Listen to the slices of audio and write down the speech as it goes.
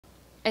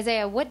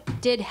Isaiah,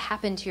 what did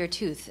happen to your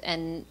tooth,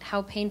 and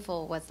how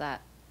painful was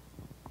that?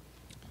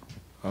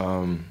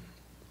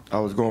 I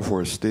was going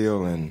for a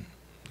steal, and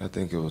I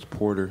think it was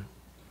Porter.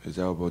 His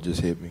elbow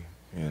just hit me,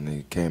 and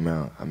it came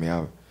out. I mean,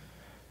 I've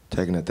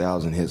taken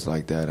 1,000 hits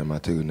like that, and my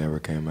tooth never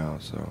came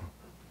out. So,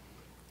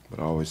 but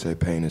I always say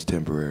pain is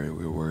temporary.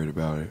 We're worried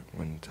about it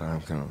when the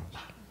time comes.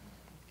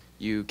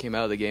 You came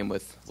out of the game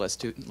with less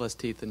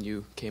teeth than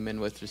you came in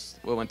with. Just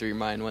what went through your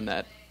mind when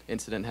that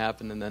incident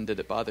happened, and then did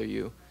it bother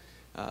you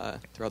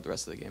throughout the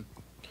rest of the game?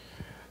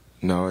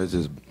 No, it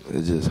just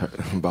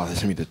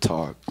bothers me to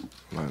talk.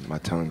 My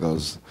tongue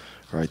goes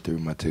right through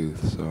my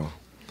tooth. So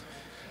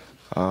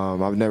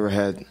I've never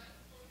had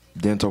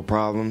dental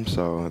problems,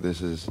 so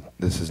this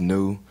is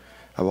new.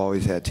 I've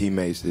always had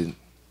teammates that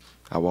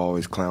I will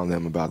always clown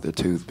them about their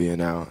tooth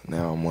being out.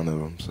 Now I'm one of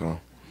them, so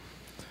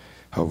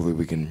hopefully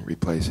we can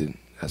replace it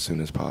as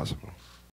soon as possible.